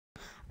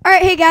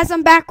Alright, hey guys,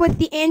 I'm back with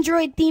the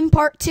Android theme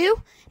part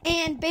 2,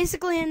 and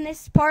basically in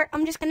this part,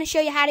 I'm just going to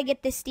show you how to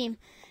get this theme.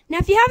 Now,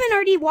 if you haven't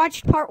already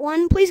watched part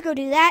 1, please go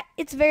do that.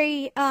 It's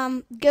very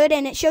good,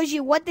 and it shows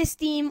you what this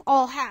theme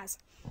all has.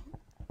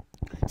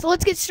 So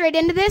let's get straight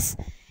into this,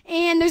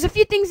 and there's a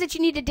few things that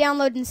you need to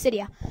download in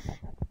Cydia.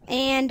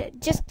 And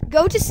just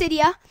go to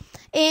Cydia,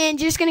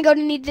 and you're just going to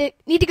need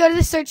to go to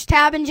the search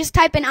tab and just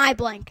type in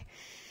iBlank.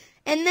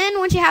 And then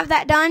once you have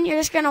that done, you're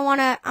just going to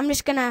want to, I'm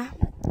just going to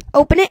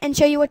open it and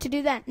show you what to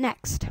do that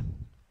next.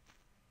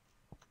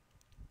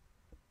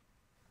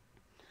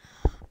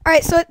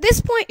 Alright, so at this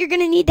point you're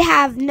going to need to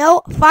have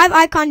no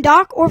 5-icon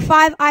dock or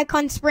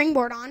 5-icon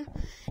springboard on.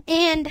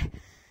 And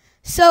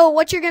so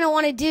what you're going to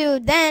want to do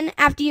then,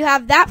 after you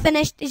have that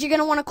finished, is you're going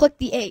to want to click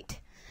the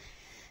 8.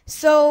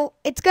 So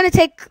it's going to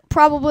take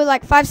probably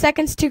like 5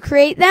 seconds to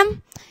create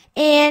them.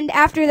 And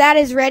after that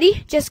is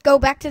ready, just go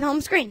back to the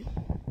home screen.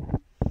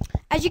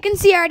 As you can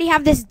see, I already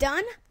have this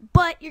done.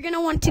 But you're going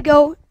to want to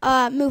go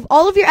move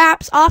all of your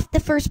apps off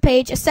the first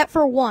page except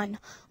for one.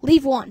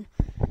 Leave one.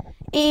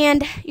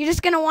 And you're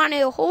just going to want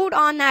to hold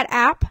on that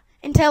app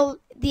until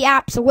the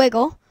app's a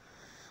wiggle.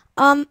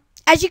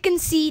 As you can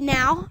see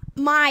now,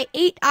 my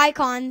 8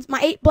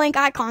 blank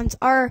icons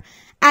are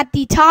at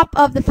the top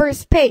of the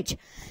first page.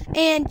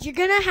 And you're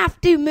going to have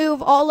to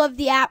move all of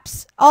the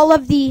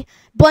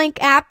blank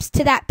apps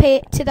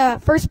to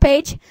the first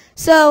page.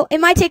 So it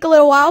might take a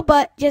little while,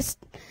 but just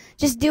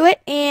do it.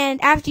 And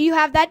after you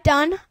have that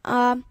done,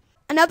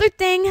 another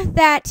thing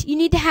that you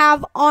need to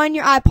have on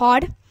your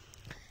iPod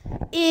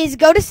is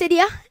go to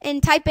Cydia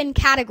and type in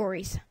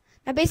categories.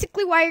 Now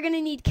basically why you're going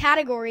to need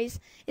categories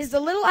is the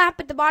little app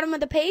at the bottom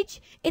of the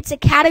page, it's a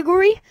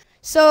category.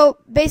 So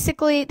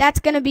basically that's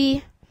going to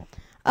be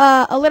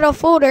a little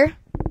folder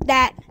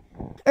that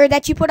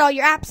you put all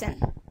your apps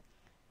in.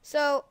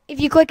 So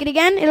if you click it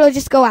again, it'll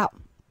just go out.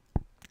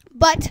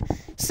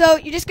 So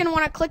you're just going to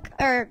want to click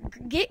or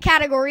get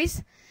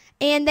categories.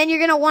 And then you're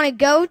going to want to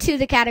go to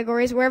the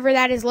categories, wherever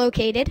that is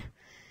located.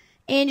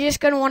 And you're just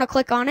going to want to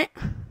click on it.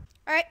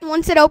 Alright,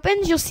 once it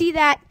opens, you'll see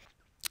that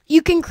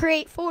you can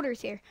create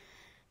folders here.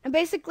 And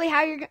basically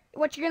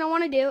what you're going to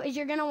want to do is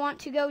you're going to want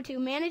to go to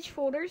Manage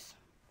Folders.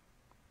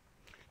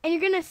 And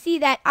you're going to see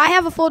that I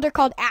have a folder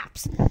called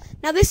Apps.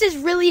 Now this is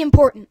really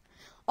important.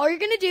 All you're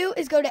going to do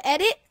is go to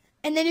Edit,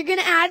 and then you're going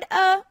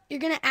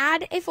to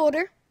add a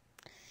folder.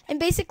 And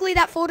basically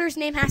that folder's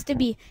name has to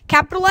be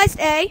capitalized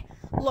A,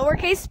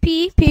 lowercase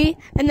p,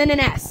 and then an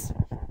S.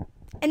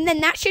 And then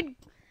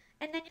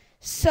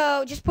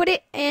so just put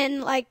it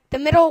in like the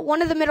middle,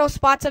 one of the middle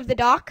spots of the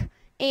dock,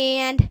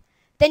 and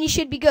then you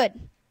should be good.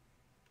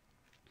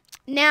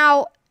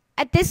 Now,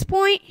 at this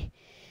point,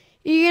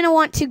 you're going to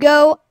want to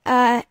go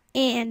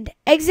and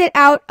exit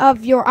out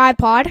of your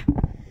iPod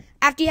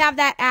after you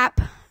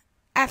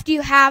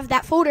have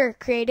that folder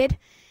created,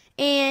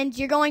 and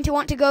you're going to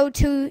want to go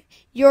to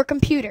your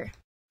computer.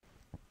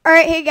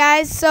 Alright, hey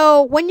guys,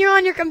 so when you're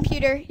on your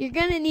computer, you're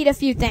going to need a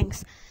few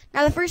things.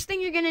 Now, the first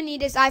thing you're going to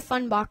need is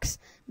iFunbox.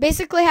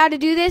 Basically, how to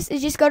do this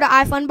is just go to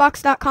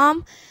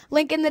ifunbox.com,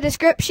 link in the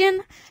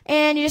description,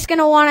 and you're just going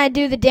to want to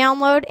do the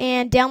download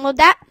and download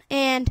that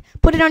and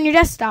put it on your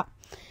desktop.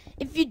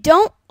 If you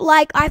don't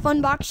like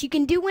iFunbox, you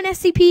can do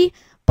WinSCP,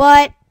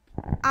 but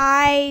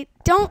I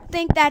don't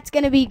think that's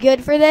going to be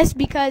good for this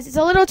because it's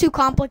a little too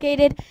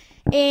complicated,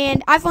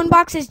 and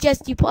iFunbox is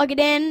just you plug it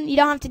in, you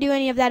don't have to do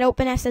any of that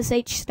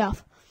OpenSSH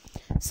stuff.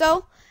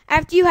 So,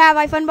 after you have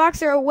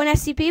iFunbox or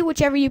WinSCP,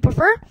 whichever you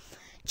prefer,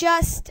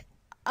 just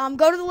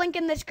go to the link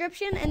in the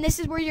description, and this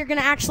is where you're going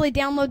to actually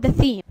download the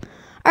theme.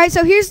 Alright,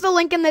 so here's the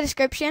link in the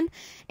description,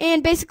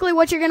 and basically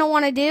what you're going to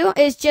want to do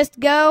is just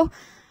go,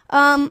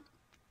 and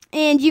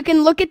you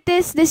can look at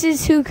this. This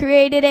is who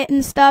created it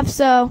and stuff,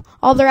 so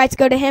all the rights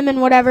go to him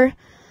and whatever.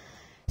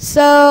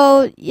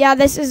 So, yeah,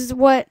 this is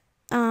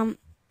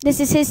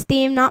his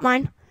theme, not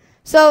mine.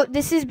 So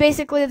this is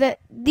basically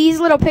these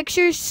little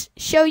pictures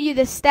show you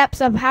the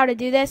steps of how to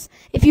do this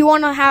if you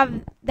want to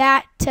have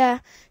that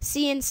to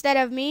see instead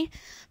of me.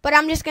 But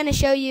I'm just going to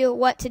show you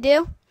what to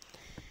do.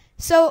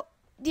 So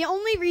the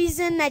only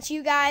reason that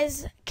you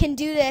guys can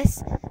do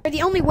this, or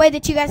the only way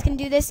that you guys can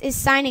do this is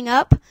signing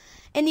up.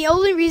 And the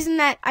only reason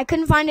that I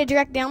couldn't find a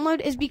direct download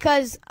is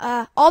because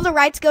all the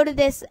rights go to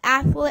this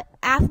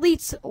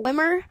athlete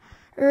swimmer,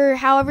 or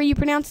however you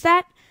pronounce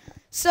that.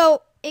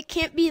 So it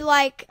can't be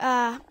like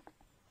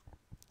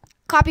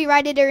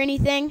copyrighted or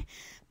anything,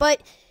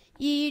 but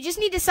you just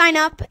need to sign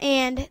up,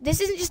 and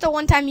this isn't just a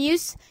one-time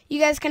use.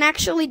 You guys can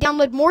actually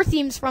download more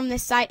themes from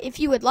this site if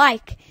you would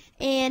like,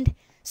 and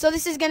so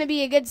this is going to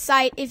be a good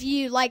site if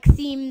you like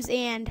themes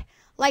and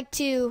like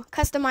to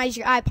customize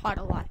your iPod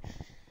a lot.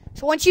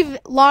 So once you've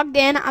logged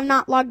in, I'm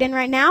not logged in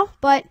right now,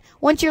 but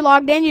once you're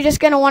logged in, you're just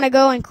going to want to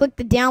go and click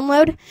the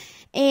download,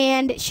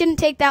 and it shouldn't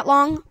take that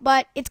long,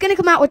 but it's going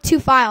to come out with 2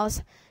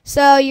 files.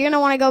 So you're going to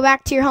want to go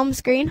back to your home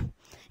screen.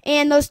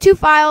 And those 2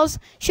 files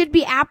should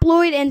be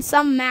Apploid and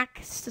some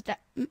Mac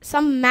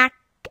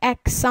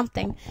X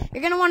something.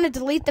 You're going to want to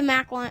delete the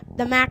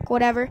Mac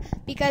whatever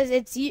because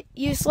it's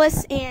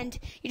useless, and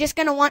you're just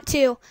going to want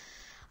to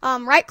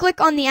right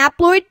click on the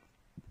Aploid,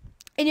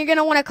 and you're going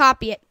to want to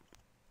copy it.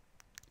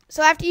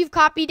 So after you've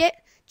copied it,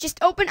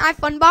 just open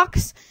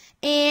iFunbox,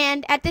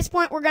 and at this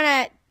point we're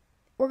going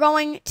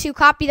to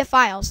copy the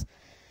files.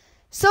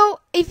 So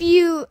if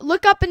you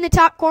look up in the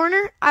top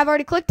corner, I've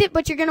already clicked it,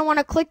 but you're going to want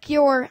to click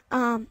your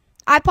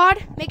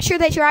iPod. Make sure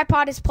that your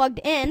iPod is plugged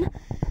in,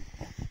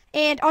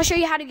 and I'll show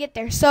you how to get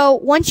there. So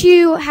once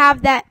you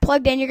have that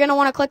plugged in, you're going to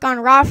want to click on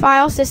Raw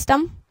File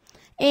System,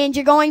 and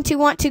you're going to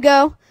want to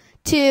go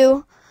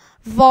to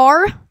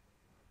VAR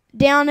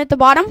down at the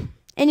bottom,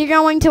 and you're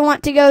going to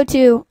want to go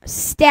to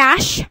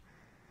Stash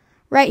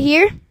right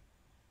here.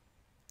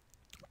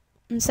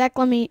 In a sec,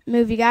 let me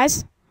move you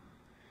guys.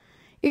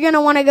 You're going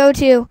to want to go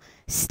to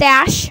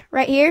Stash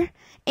right here,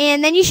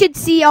 and then you should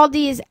see all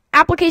these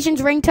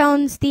applications,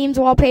 ringtones, themes,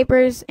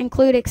 wallpapers,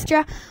 include,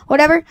 extra,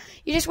 whatever.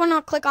 You just want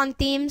to click on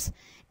themes,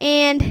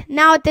 and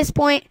now at this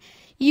point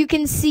you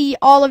can see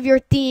all of your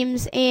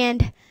themes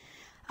and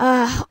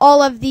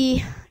all of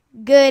the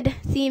good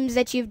themes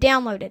that you've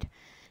downloaded.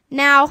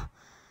 Now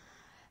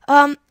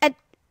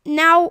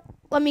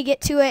let me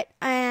get to it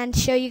and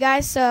show you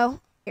guys. So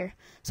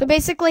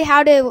basically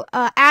how to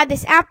add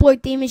this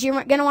Aploid theme is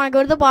you're going to want to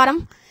go to the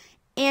bottom,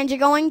 and you're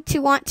going to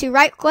want to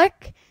right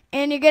click,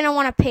 and you're going to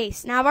want to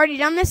paste. Now I've already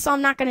done this, so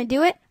I'm not going to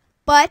do it,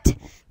 but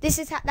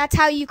that's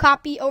how you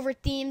copy over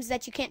themes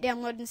that you can't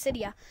download in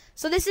Cydia.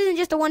 So this isn't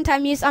just a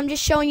one-time use. I'm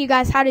just showing you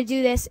guys how to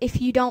do this if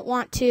you don't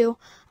want to,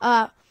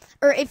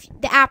 or if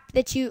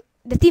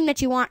the theme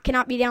that you want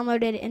cannot be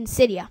downloaded in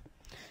Cydia.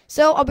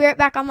 So I'll be right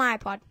back on my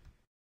iPod.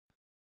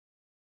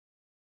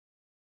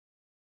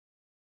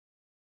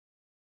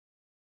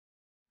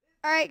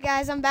 Alright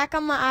guys, I'm back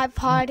on my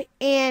iPod,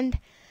 and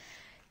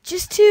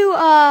just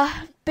to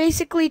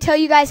basically tell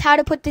you guys how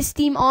to put this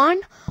theme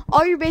on,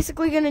 all you're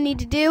basically going to need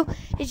to do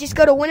is just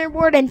go to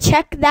Winterboard and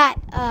check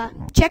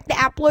the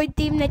Aploid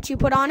theme that you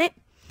put on it.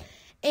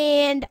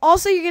 And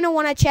also you're going to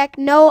want to check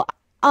no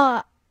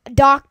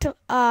docked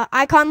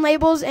icon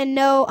labels and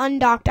no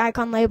undocked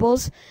icon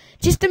labels,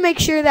 just to make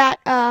sure that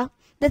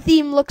the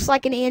theme looks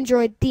like an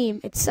Android theme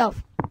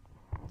itself.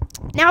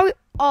 Now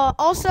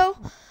also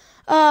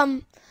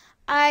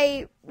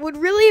I would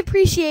really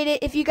appreciate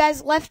it if you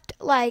guys left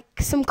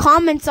some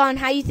comments on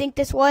how you think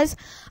this was.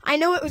 I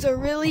know it was a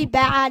really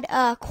bad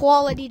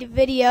quality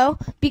video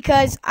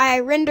because I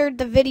rendered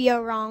the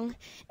video wrong,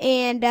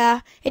 and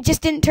it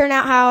just didn't turn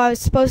out how I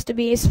was supposed to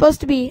be. It's supposed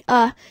to be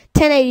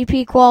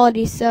 1080p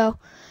quality, so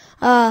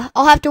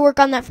I'll have to work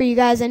on that for you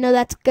guys. I know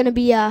that's going to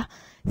be a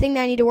thing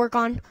that I need to work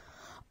on.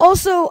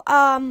 Also,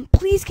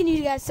 please can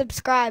you guys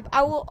subscribe?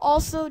 I will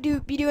also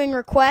be doing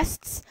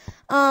requests.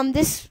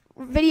 This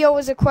video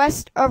was a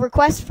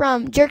request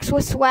from Jerks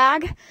with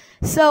Swag,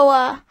 so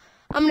I'm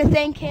going to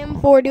thank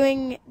him for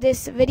doing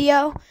this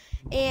video,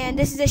 and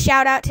this is a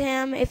shout out to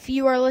him if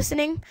you are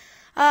listening.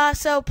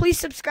 So please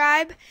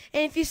subscribe,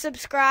 and if you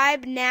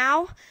subscribe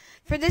now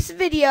for this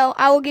video,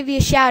 I will give you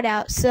a shout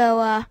out.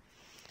 So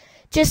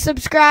just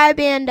subscribe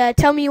and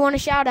tell me you want a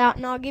shout out,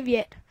 and I'll give you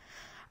it.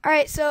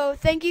 Alright, so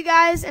thank you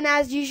guys, and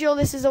as usual,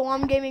 this is a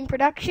WOM Gaming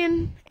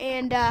production,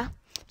 and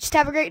just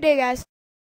have a great day, guys.